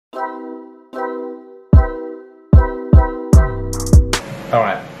Alright,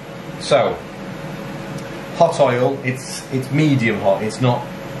 so hot oil, it's medium hot, it's not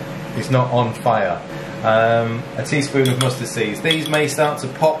on fire. A teaspoon of mustard seeds. These may start to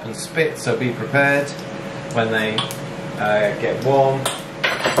pop and spit, so be prepared when they get warm.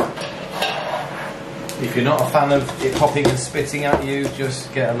 If you're not a fan of it popping and spitting at you,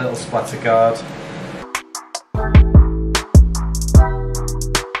 just get a little splatter guard.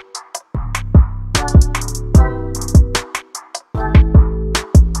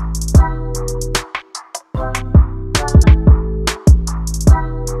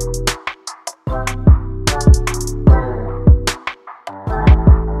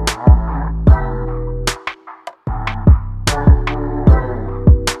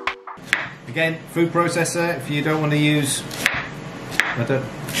 Again, food processor, if you don't want to use,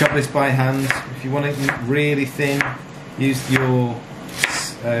 chop this by hand. If you want it really thin, use your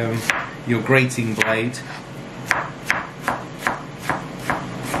grating blade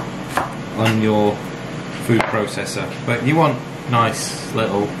on your food processor. But you want nice,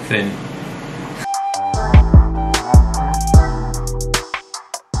 little, thin.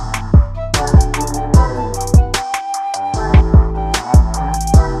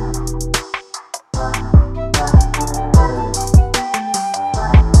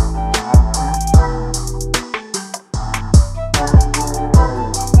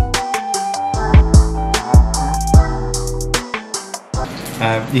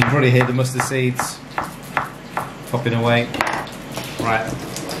 You can probably hear the mustard seeds popping away. Right.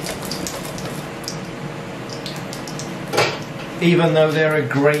 Even though they're a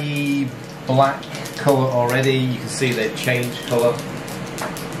grey black colour already, you can see they've changed colour.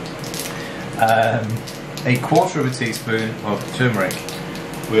 A quarter of a teaspoon of turmeric.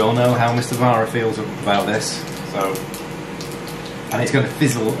 We all know how Mr. Vara feels about this, so, and it's going to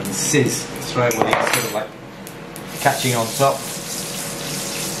fizzle and sizz straight away. It's sort of like catching on top.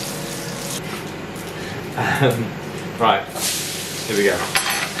 Right, here we go.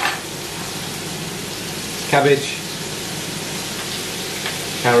 Cabbage,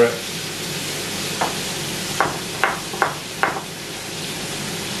 carrot,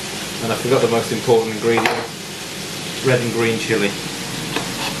 and I forgot the most important ingredient, red and green chilli.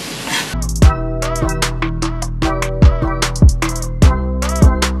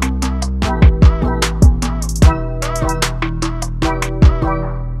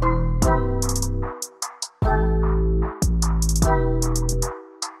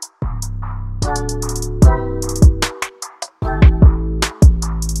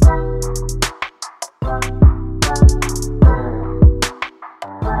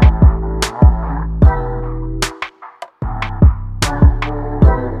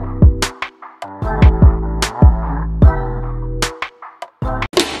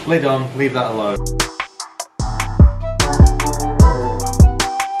 Lid on, leave that alone.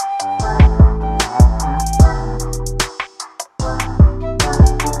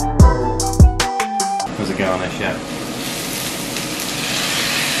 There's a garnish, yeah.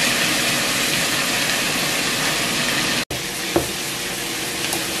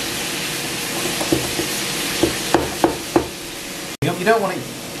 You don't want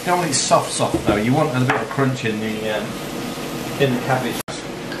it soft though. You want a bit of crunch in the cabbage.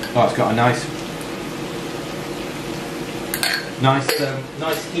 Oh, it's got a nice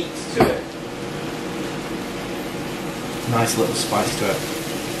heat to it. Nice little spice to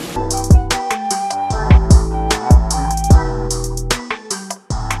it.